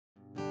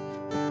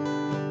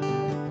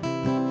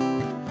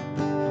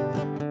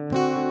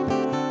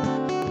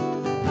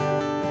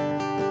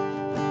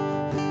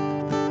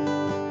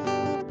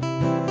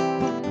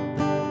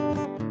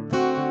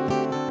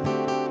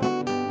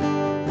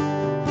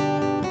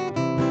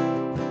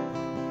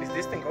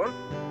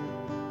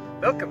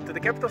Welcome to the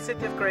capital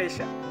city of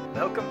Croatia.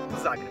 Welcome to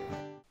Zagreb.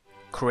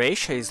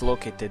 Croatia is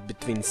located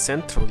between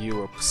Central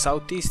Europe,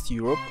 Southeast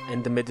Europe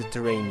and the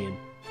Mediterranean.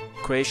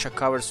 Croatia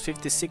covers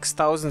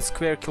 56,000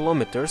 square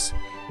kilometers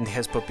and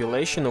has a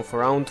population of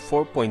around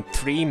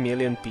 4.3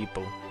 million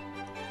people.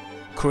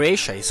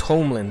 Croatia is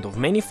homeland of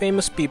many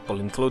famous people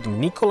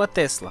including Nikola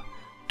Tesla,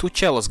 two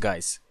cellos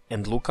guys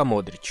and Luka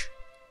Modrić.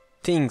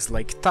 Things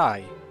like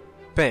tie,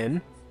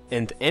 pen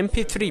and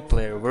MP3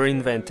 player were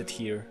invented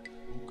here.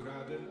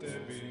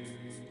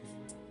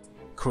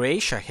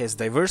 Croatia has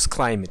diverse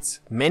climates,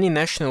 many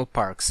national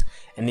parks,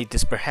 and it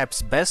is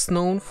perhaps best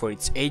known for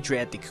its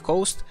Adriatic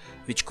coast,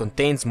 which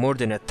contains more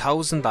than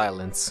 1,000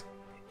 islands.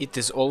 It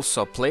is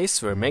also a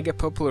place where mega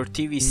popular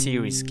TV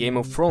series Game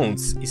of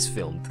Thrones is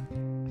filmed.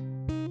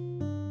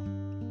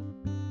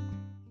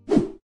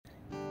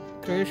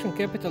 Croatian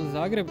capital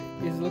Zagreb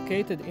is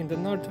located in the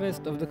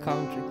northwest of the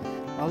country,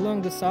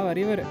 along the Sava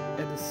river at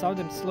the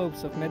southern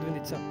slopes of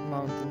Medvednica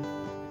mountain.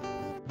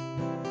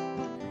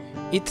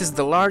 It is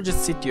the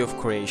largest city of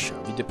Croatia,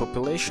 with a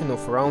population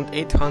of around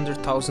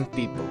 800,000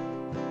 people.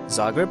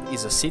 Zagreb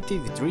is a city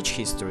with rich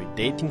history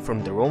dating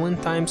from the Roman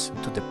times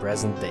to the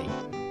present day.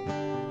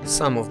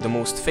 Some of the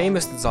most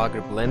famous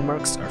Zagreb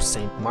landmarks are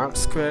St.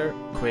 Mark's Square,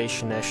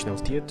 Croatian National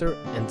Theatre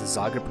and the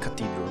Zagreb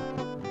Cathedral.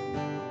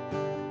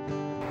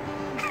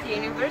 The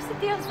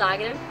University of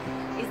Zagreb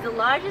is the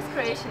largest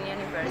Croatian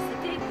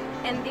university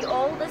and the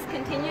oldest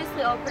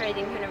continuously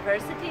operating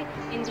university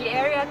in the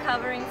area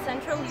covering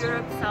Central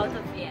Europe south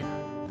of Vienna.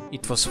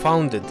 It was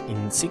founded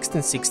in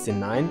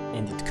 1669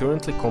 and it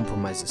currently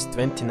comprises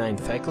 29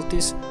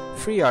 faculties,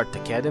 3 art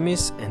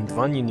academies and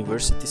 1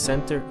 university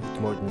center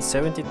with more than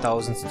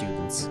 70,000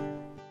 students.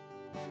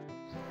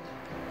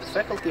 The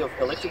Faculty of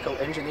Electrical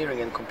Engineering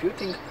and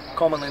Computing,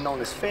 commonly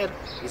known as FAIR,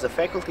 is a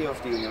faculty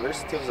of the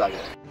University of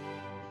Zagreb.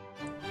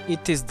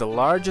 It is the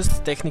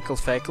largest technical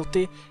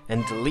faculty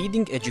and the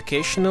leading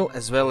educational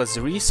as well as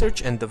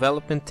research and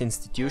development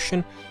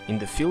institution in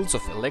the fields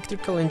of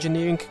electrical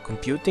engineering,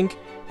 computing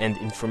and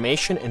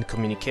information and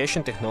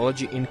communication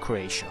technology in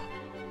Croatia.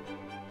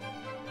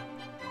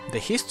 The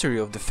history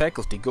of the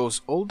faculty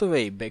goes all the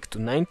way back to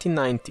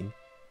 1919,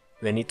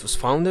 when it was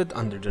founded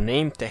under the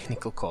name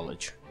Technical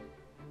College.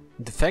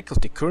 The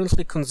faculty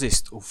currently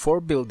consists of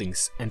 4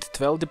 buildings and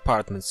 12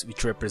 departments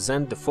which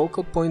represent the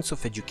focal points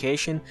of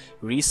education,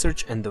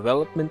 research and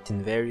development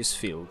in various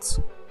fields.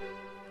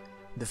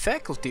 The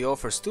faculty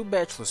offers 2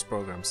 bachelor's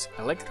programs,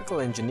 Electrical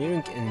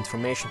Engineering and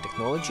Information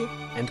Technology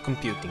and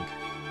Computing.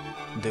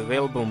 The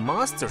available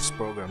master's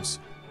programs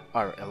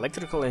are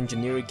Electrical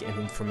Engineering and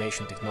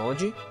Information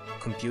Technology,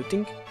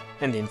 Computing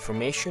and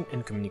Information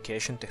and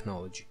Communication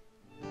Technology.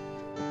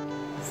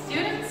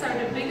 Students are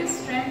the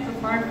biggest strength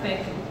of our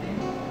faculty.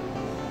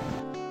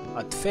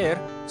 At FAIR,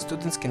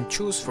 students can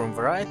choose from a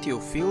variety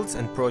of fields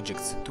and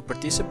projects to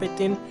participate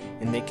in,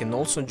 and they can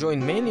also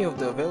join many of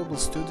the available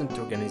student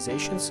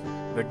organizations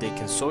where they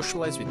can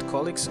socialize with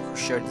colleagues who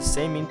share the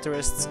same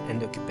interests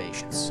and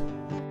occupations.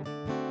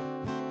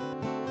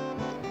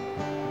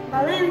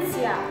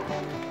 Valencia,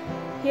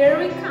 here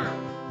we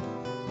come.